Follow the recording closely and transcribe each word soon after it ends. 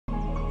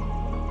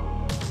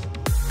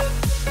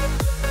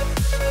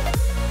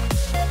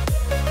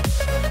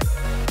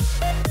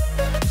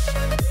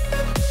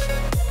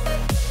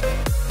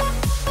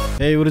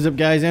Hey, what is up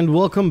guys, and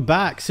welcome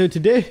back. So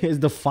today is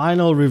the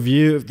final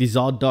review of the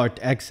Zohd Dart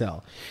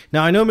XL.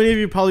 Now I know many of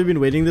you probably been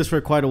waiting this for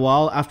quite a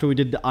while after we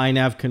did the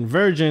Inav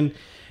conversion,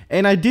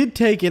 and I did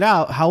take it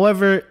out.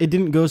 However, it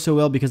didn't go so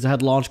well because I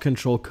had launch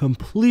control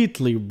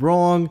completely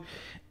wrong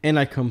and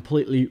I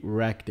completely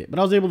wrecked it. But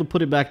I was able to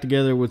put it back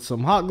together with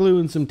some hot glue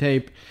and some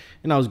tape,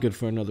 and I was good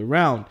for another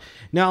round.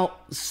 Now,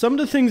 some of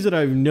the things that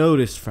I've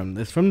noticed from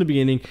this from the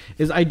beginning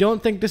is I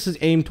don't think this is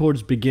aimed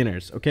towards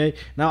beginners, okay?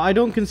 Now, I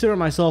don't consider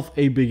myself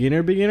a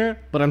beginner,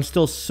 but I'm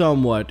still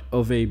somewhat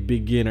of a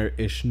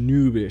beginner-ish,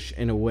 noobish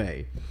in a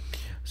way.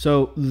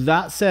 So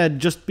that said,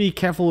 just be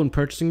careful when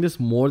purchasing this.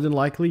 More than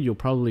likely, you'll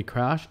probably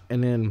crash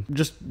and then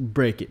just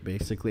break it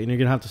basically. And you're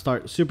gonna have to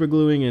start super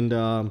gluing and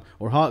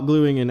or hot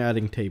gluing and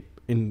adding tape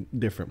in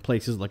different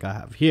places like I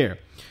have here.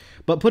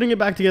 But putting it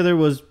back together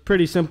was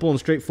pretty simple and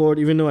straightforward,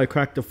 even though I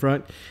cracked the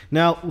front.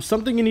 Now,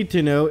 something you need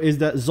to know is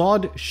that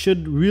Zohd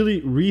should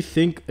really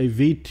rethink a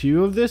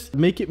V2 of this,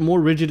 make it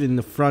more rigid in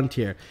the front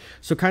here.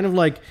 So kind of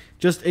like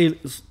just a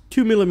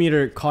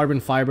 2mm carbon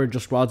fiber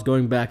just rods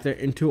going back there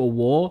into a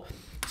wall.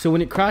 So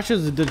when it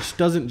crashes, it just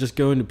doesn't just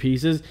go into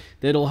pieces.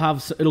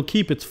 It'll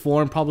keep its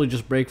form, probably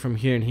just break from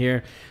here and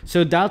here.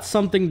 So that's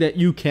something that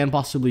you can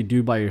possibly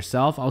do by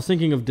yourself. I was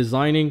thinking of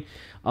designing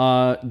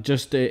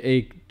just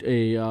a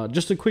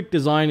quick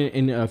design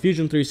in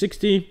Fusion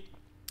 360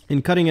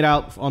 and cutting it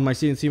out on my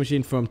CNC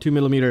machine from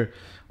 2mm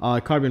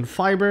carbon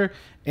fiber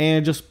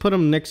and just put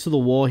them next to the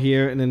wall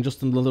here, and then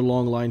just another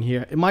long line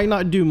here. It might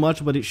not do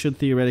much, but it should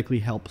theoretically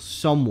help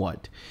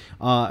somewhat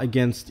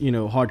against, you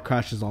know, hard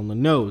crashes on the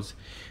nose.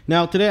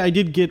 Now today I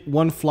did get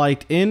one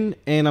flight in,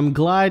 and I'm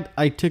glad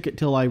I took it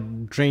till I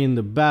drained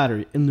the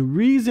battery. And the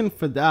reason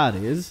for that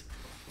is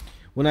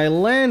when I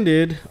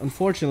landed,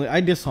 unfortunately I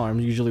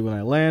disarmed usually when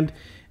I land,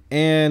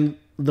 and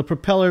the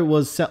propeller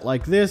was set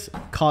like this,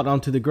 caught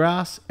onto the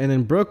grass, and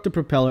then broke the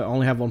propeller. I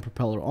only have one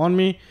propeller on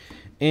me,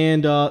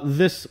 and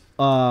this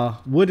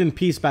wooden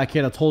piece back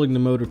here that's holding the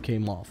motor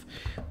came off.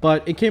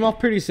 But it came off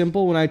pretty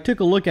simple. When I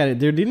took a look at it,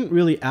 they didn't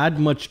really add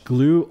much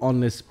glue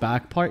on this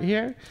back part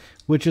here,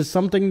 which is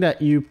something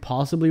that you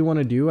possibly want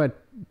to do. I'd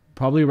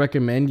probably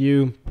recommend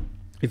you,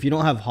 if you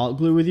don't have hot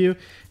glue with you,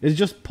 is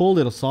just pull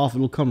it off.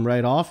 It'll come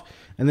right off,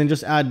 and then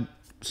just add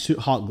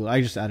hot glue.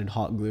 I just added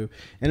hot glue.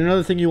 And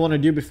another thing you want to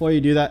do before you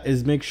do that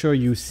is make sure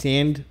you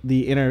sand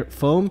the inner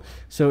foam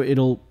so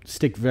it'll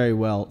stick very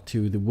well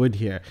to the wood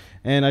here.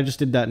 And I just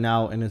did that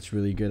now, and it's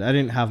really good. I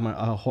didn't have my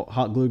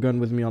hot glue gun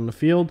with me on the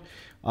field,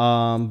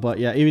 but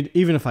yeah,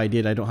 even if I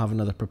did, I don't have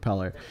another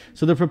propeller.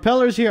 So the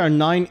propellers here are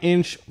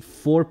 9-inch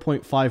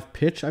 4.5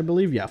 pitch, I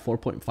believe. Yeah,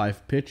 4.5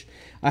 pitch.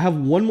 I have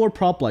one more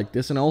prop like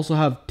this, and I also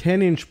have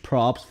 10-inch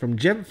props from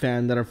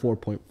Gemfan that are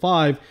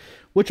 4.5,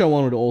 which I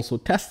wanted to also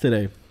test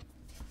today.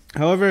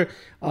 However,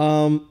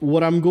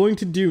 what I'm going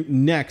to do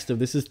next of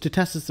this is to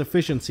test its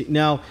efficiency.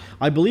 Now,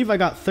 I believe I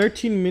got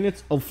 13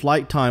 minutes of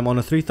flight time on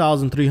a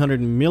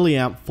 3300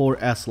 milliamp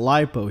 4S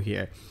LiPo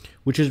here,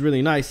 which is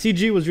really nice.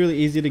 CG was really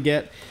easy to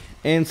get,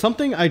 and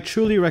something I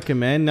truly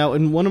recommend. Now,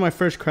 in one of my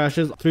first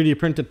crashes, 3D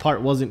printed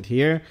part wasn't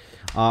here.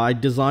 I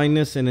designed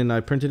this and then I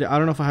printed it. I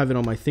don't know if I have it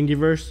on my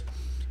Thingiverse,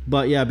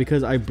 but yeah,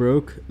 because I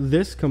broke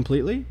this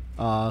completely,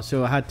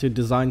 so I had to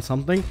design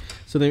something.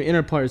 So the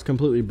inner part is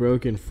completely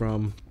broken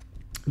from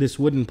this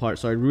wooden part,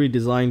 so I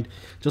redesigned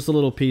just a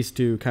little piece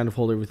to kind of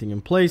hold everything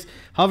in place.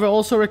 However, I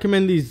also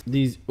recommend these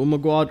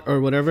Umagwad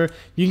or whatever.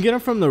 You can get them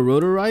from the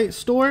Rotorite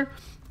store,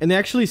 and they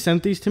actually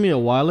sent these to me a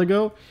while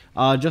ago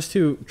just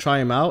to try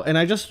them out, and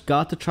I just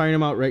got to try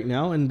them out right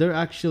now, and they're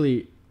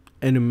actually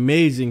an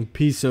amazing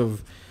piece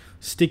of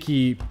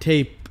sticky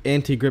tape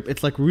anti-grip.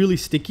 It's like really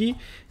sticky,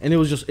 and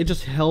it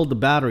just held the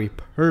battery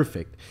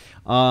perfect,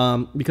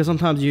 because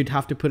sometimes you'd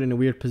have to put it in a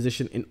weird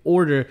position in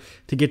order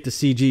to get the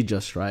CG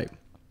just right.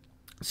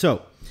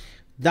 So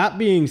that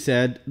being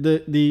said,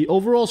 the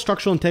overall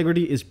structural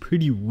integrity is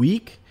pretty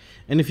weak.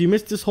 And if you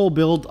missed this whole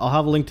build, I'll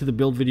have a link to the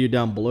build video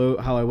down below,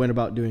 how I went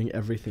about doing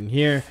everything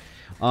here,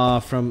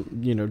 from,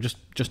 you know,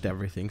 just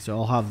everything. So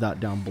I'll have that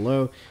down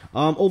below.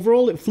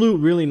 Overall, it flew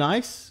really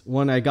nice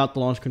when I got the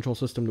launch control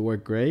system to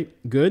work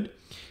good.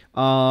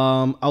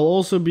 I'll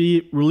also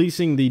be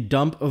releasing the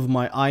dump of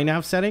my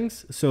Inav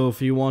settings. So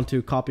if you want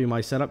to copy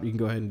my setup, you can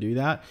go ahead and do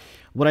that.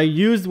 What I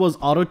used was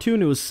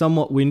auto-tune. It was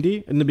somewhat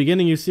windy. In the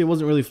beginning, you see it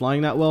wasn't really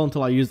flying that well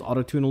until I used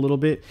auto-tune a little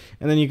bit,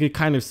 and then you could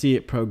kind of see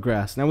it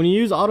progress. Now, when you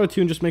use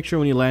auto-tune, just make sure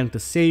when you land to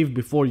save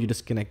before you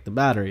disconnect the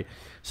battery.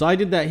 So I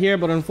did that here,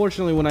 but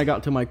unfortunately, when I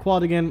got to my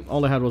quad again,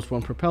 all I had was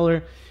one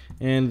propeller,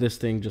 and this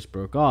thing just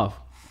broke off.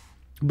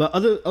 But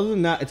other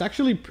than that, it's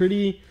actually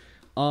pretty...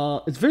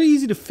 it's very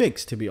easy to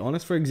fix, to be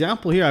honest. For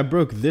example, here, I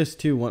broke this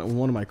too,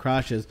 one of my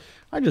crashes.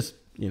 I just,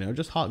 you know,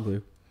 just hot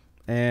glue.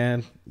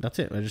 And that's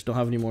it. I just don't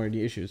have any more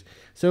issues.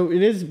 So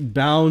it is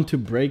bound to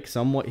break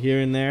somewhat here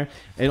and there,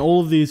 and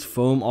all of these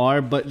foam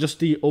are, but just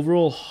the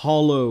overall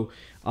hollow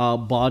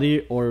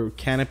body or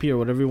canopy or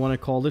whatever you want to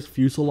call this,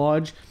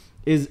 fuselage,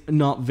 is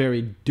not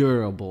very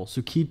durable.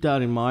 So keep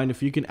that in mind.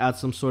 If you can add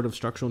some sort of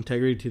structural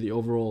integrity to the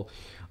overall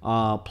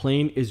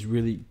plane, is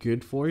really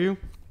good for you.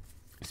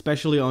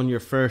 especially on your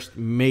first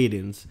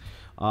maidens,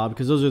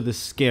 because those are the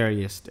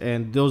scariest,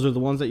 and those are the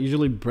ones that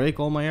usually break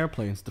all my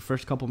airplanes. The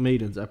first couple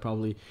maidens, I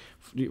probably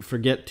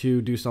forget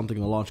to do something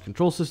in the launch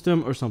control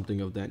system or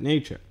something of that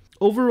nature.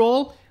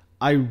 Overall,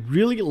 I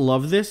really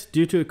love this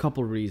due to a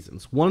couple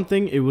reasons. One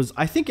thing,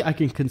 I think I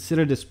can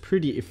consider this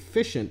pretty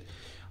efficient,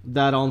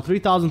 that on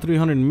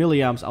 3,300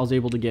 milliamps, I was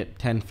able to get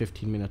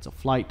 10-15 minutes of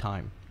flight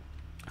time.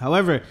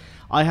 However,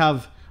 I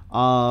have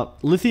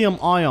lithium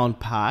ion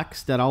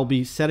packs that I'll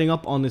be setting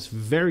up on this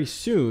very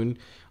soon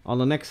on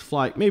the next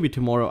flight, maybe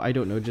tomorrow, I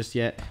don't know just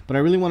yet, but I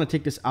really want to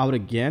take this out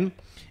again.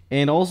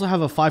 And I also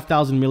have a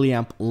 5,000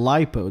 milliamp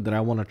LiPo that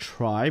I want to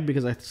try,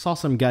 because I saw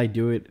some guy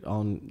do it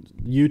on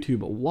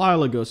YouTube a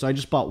while ago. So I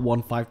just bought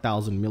one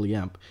 5,000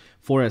 milliamp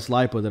 4S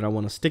LiPo that I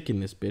want to stick in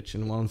this bitch,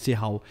 and want to see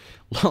how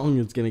long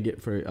it's going to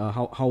get for,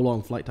 how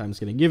long flight time it's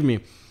going to give me.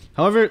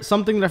 However,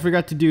 something that I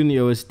forgot to do in the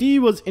OSD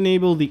was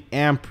enable the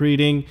amp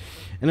reading.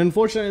 And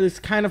unfortunately, this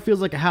kind of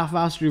feels like a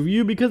half-assed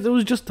review, because it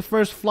was just the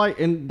first flight,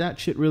 and that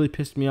shit really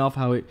pissed me off.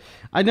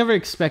 I never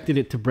expected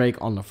it to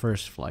break on the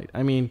first flight.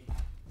 I mean,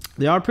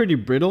 they are pretty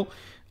brittle,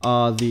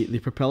 the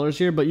propellers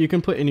here, but you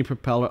can put any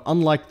propeller,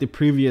 unlike the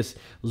previous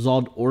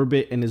Zohd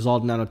Orbit and the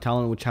Zohd Nano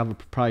Talon, which have a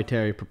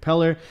proprietary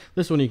propeller.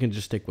 This one you can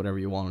just stick whatever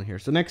you want on here.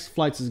 So next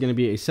flights is going to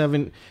be the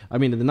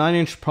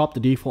 9-inch prop, the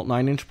default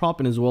 9-inch prop,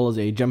 and as well as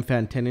a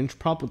Gemfan 10-inch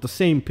prop with the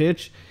same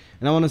pitch.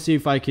 And I want to see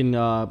if I can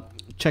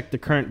check the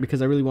current,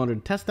 because I really wanted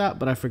to test that,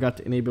 but I forgot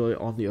to enable it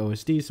on the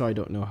OSD, so I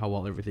don't know how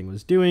well everything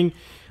was doing.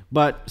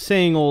 But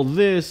saying all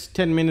this,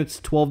 10 minutes,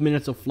 12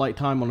 minutes of flight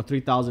time on a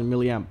 3,000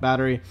 milliamp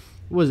battery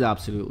was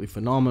absolutely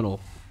phenomenal.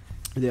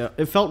 Yeah,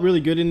 it felt really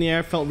good in the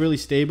air, felt really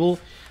stable.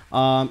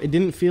 It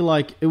didn't feel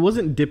like, it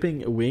wasn't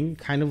dipping a wing,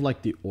 kind of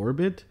like the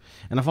Orbit.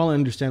 And I finally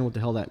understand what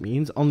the hell that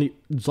means. On the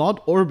Zohd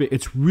Orbit,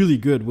 it's really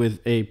good with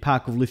a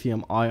pack of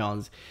lithium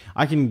ions.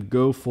 I can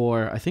go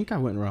for, I think I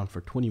went around for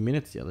 20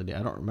 minutes the other day,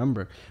 I don't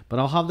remember. But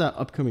I'll have that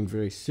upcoming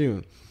very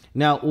soon.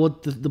 Now,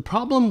 what the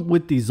problem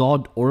with the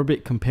Zohd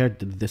Orbit compared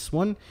to this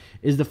one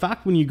is the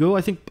fact when you go,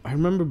 I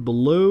remember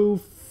below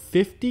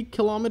 50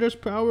 kilometers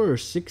per hour or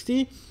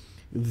 60,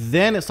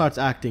 then it starts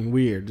acting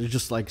weird. It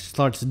just like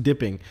starts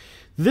dipping.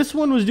 This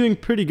one was doing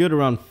pretty good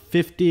around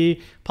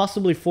 50,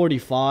 possibly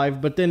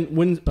 45, but then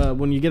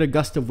when you get a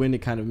gust of wind, it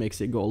kind of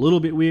makes it go a little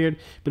bit weird,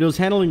 but it was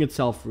handling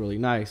itself really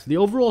nice. The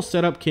overall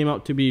setup came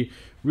out to be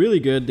really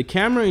good. The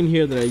camera in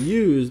here that I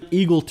used,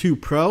 Eagle 2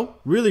 Pro,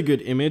 really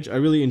good image. I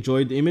really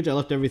enjoyed the image. I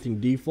left everything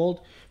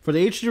default. For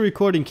the HD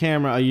recording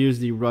camera, I used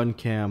the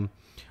Runcam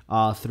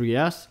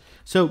 3S.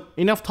 So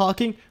enough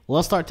talking,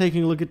 let's start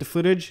taking a look at the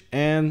footage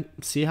and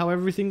see how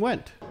everything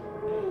went.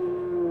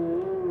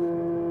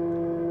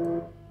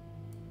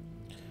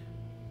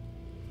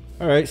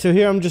 Alright, so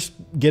here I'm just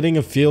getting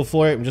a feel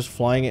for it. I'm just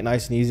flying it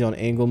nice and easy on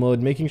angle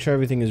mode, making sure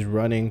everything is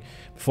running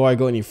before I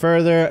go any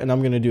further. And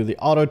I'm going to do the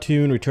auto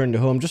tune, return to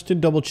home, just to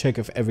double check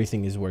if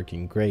everything is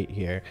working great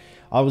here.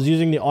 I was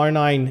using the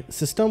R9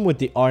 system with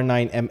the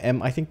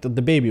R9MM, I think the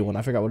baby one,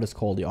 I forgot what it's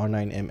called, the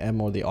R9MM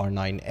or the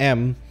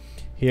R9M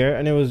here,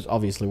 and it was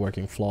obviously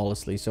working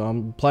flawlessly. So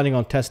I'm planning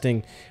on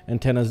testing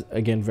antennas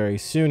again very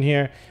soon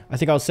here. I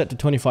think I was set to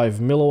 25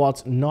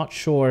 milliwatts, not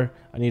sure,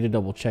 I need to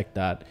double check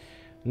that.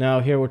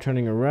 Now here we're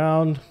turning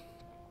around,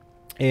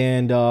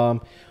 and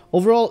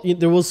overall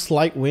there was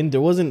slight wind. There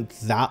wasn't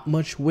that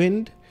much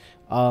wind,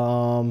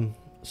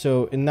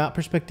 so in that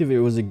perspective it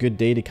was a good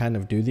day to kind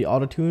of do the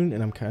auto tune,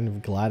 and I'm kind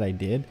of glad I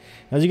did.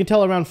 As you can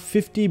tell, around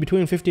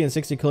between 50 and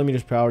 60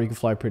 kilometers per hour you can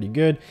fly pretty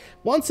good.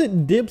 Once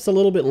it dips a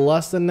little bit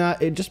less than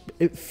that,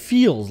 it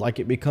feels like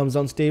it becomes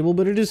unstable,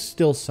 but it is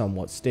still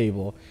somewhat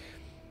stable.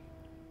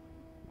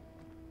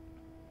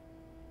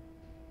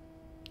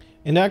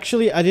 And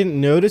actually, I didn't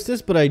notice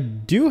this, but I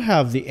do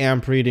have the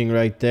amp reading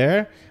right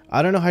there.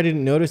 I don't know how I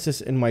didn't notice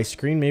this in my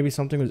screen. Maybe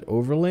something was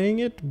overlaying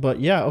it. But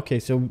yeah, okay,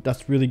 so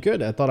that's really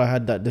good. I thought I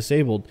had that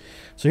disabled.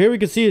 So here we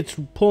can see it's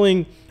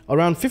pulling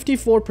around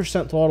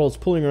 54% throttle. It's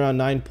pulling around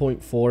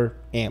 9.4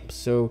 amps.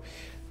 So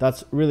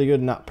that's really good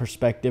in that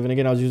perspective. And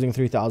again, I was using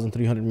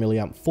 3,300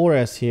 milliamp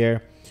 4S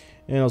here.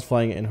 And I was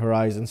flying it in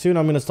Horizon. Soon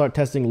I'm going to start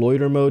testing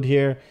loiter mode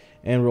here.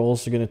 And we're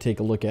also going to take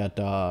a look at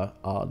the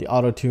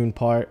auto-tune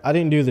part. I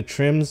didn't do the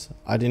trims.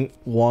 I didn't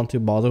want to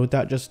bother with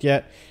that just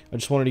yet. I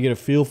just wanted to get a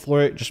feel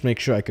for it, just make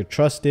sure I could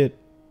trust it,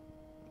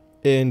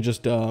 and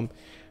just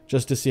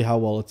to see how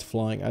well it's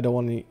flying. I don't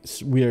want any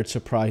weird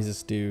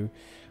surprises to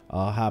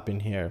happen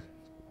here.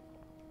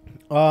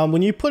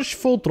 When you push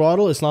full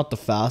throttle, it's not the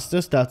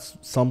fastest. That's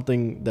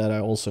something that I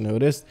also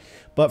noticed.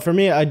 But for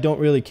me, I don't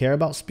really care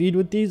about speed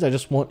with these. I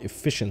just want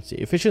efficiency.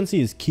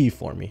 Efficiency is key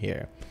for me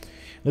here.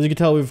 As you can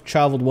tell, we've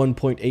traveled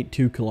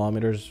 1.82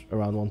 kilometers,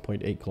 around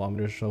 1.8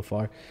 kilometers so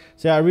far.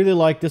 So yeah, I really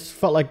like this.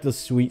 Felt like the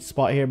sweet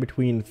spot here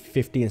between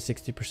 50 and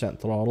 60%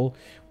 throttle,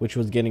 which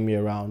was getting me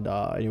around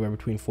anywhere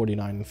between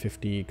 49 and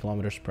 50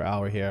 kilometers per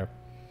hour here.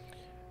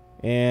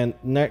 And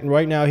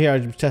right now here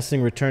I'm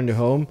testing return to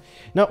home.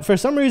 Now for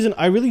some reason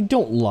I really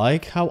don't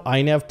like how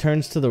Inav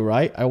turns to the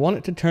right. I want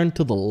it to turn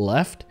to the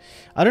left.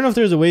 I don't know if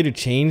there's a way to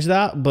change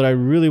that, but I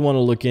really want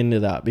to look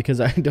into that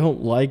because I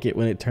don't like it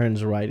when it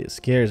turns right. It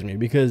scares me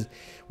because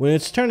when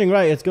it's turning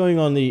right, it's going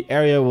on the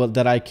area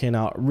that I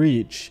cannot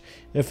reach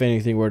if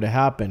anything were to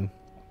happen.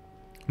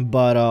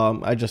 But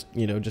I just,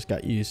 you know, just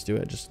got used to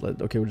it.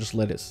 We'll just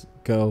let it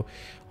go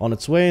on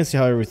its way and see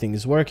how everything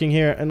is working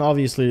here. And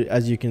obviously,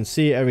 as you can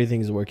see, everything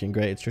is working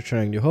great. It's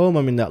returning to home.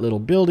 I'm in that little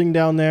building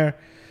down there.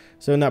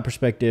 So in that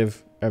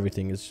perspective,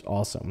 everything is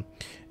awesome.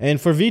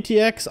 And for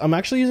VTX, I'm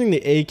actually using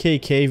the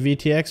AKK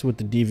VTX with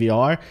the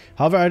DVR.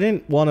 However, I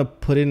didn't want to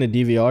put in a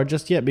DVR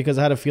just yet because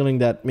I had a feeling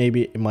that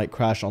maybe it might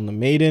crash on the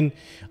Maiden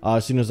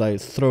as soon as I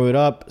throw it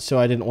up. So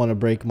I didn't want to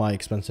break my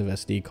expensive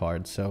SD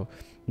card. So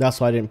that's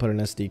why I didn't put an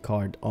SD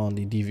card on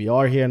the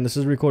DVR here. And this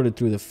is recorded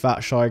through the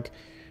Fat Shark.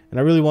 And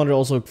I really wanted to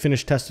also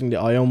finish testing the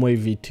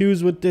IonWave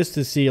V2s with this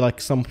to see like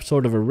some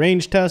sort of a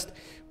range test.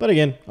 But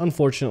again,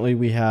 unfortunately,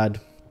 we had,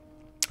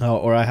 I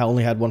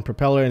only had one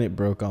propeller and it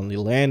broke on the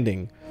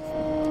landing.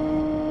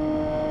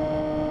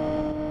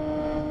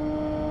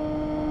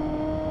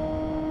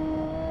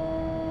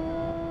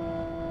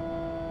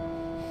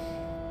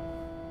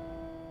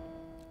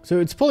 So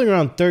it's pulling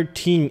around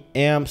 13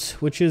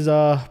 amps, which is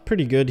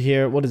pretty good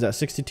here. What is that?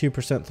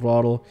 62%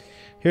 throttle.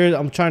 Here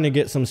I'm trying to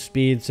get some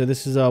speed. So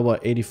this is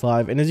what,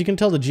 85. And as you can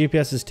tell, the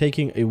GPS is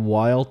taking a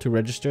while to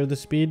register the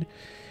speed.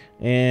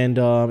 And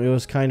it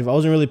was kind of, I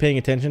wasn't really paying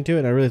attention to it.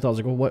 And I really thought, I was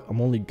like, well, what? I'm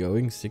only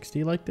going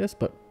 60 like this,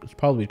 but it's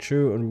probably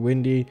true and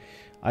windy.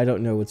 I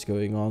don't know what's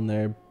going on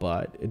there,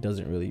 but it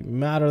doesn't really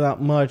matter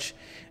that much.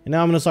 And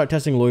now I'm going to start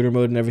testing loiter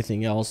mode and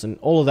everything else. And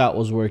all of that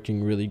was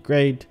working really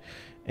great.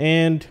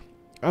 And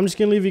I'm just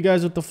going to leave you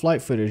guys with the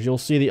flight footage. You'll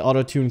see the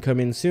auto tune come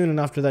in soon, and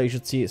after that you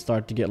should see it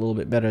start to get a little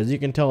bit better. As you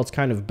can tell, it's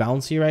kind of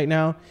bouncy right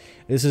now.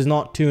 This is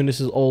not tuned.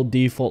 This is all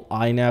default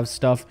Inav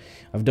stuff.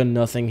 I've done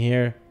nothing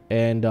here.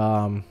 And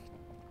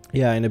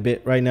yeah, in a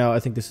bit right now,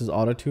 I think this is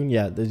auto tune.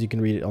 Yeah, as you can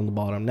read it on the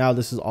bottom. Now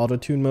this is auto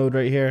tune mode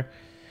right here.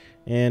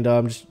 And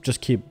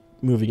just keep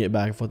moving it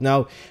back and forth.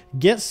 Now,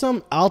 get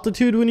some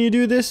altitude when you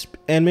do this,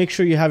 and make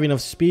sure you have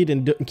enough speed,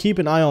 and keep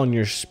an eye on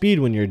your speed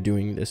when you're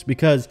doing this,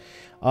 because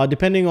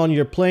depending on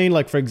your plane,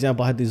 like for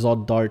example, I had the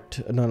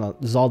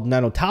Zohd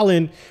Nano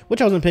Talon, which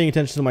I wasn't paying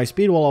attention to my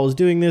speed while I was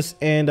doing this,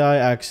 and I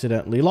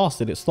accidentally lost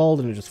it. It stalled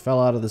and it just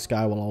fell out of the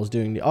sky while I was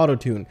doing the auto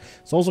tune.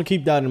 So also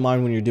keep that in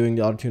mind when you're doing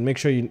the auto tune. Make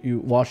sure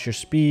you watch your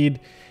speed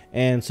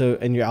and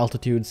your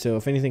altitude, so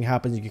if anything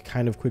happens, you can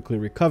kind of quickly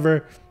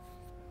recover.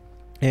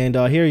 And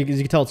here, as you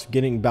can tell, it's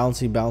getting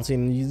bouncy,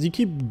 and as you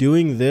keep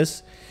doing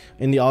this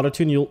in the auto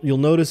tune, you'll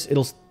notice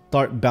it'll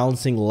start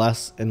bouncing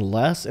less and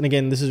less. And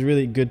again, this is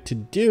really good to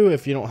do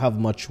if you don't have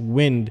much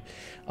wind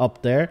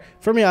up there.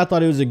 For me, I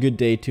thought it was a good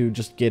day to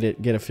just get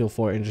a feel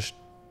for it, and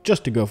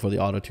just to go for the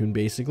auto tune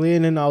basically.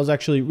 And then I was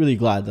actually really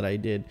glad that I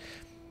did.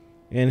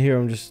 And here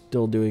I'm just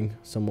still doing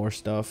some more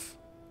stuff.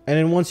 And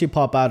then once you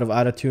pop out of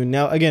auto tune,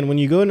 now again, when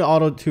you go into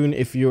auto tune,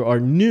 if you are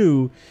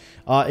new,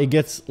 it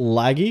gets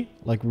laggy,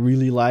 like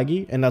really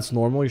laggy, and that's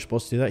normal. You're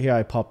supposed to do that. Here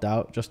I popped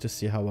out just to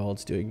see how well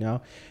it's doing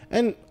now.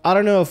 And I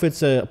don't know if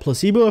it's a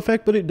placebo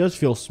effect, but it does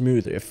feel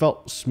smoother. It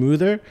felt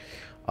smoother,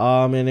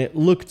 and it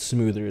looked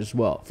smoother as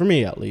well, for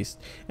me at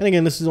least. And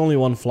again, this is only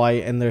one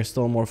flight, and there's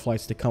still more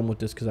flights to come with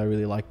this because I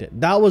really liked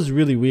it. That was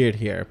really weird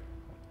here.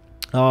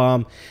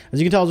 As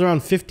you can tell, it was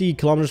around 50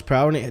 kilometers per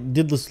hour, and it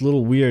did this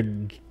little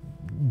weird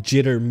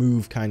jitter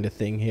move kind of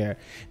thing here.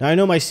 Now I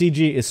know my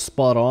CG is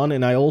spot on,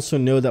 and I also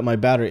know that my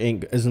battery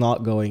ink is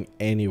not going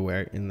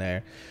anywhere in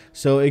there,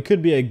 so it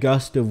could be a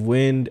gust of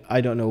wind. I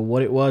don't know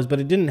what it was, but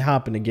it didn't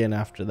happen again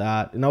after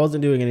that, and I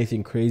wasn't doing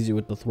anything crazy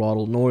with the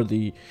throttle nor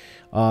the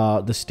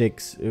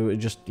sticks. It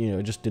just, you know,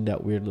 it just did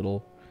that weird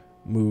little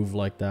move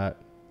like that.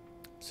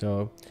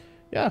 So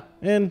yeah,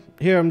 and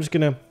here I'm just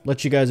gonna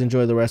let you guys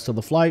enjoy the rest of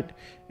the flight,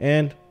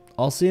 and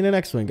I'll see you in the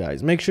next one,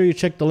 guys. Make sure you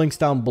check the links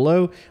down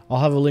below.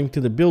 I'll have a link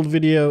to the build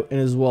video, and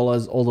as well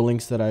as all the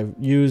links that I've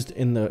used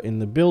in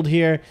the build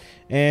here.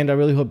 And I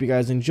really hope you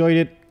guys enjoyed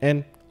it,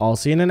 and I'll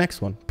see you in the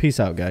next one.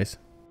 Peace out, guys.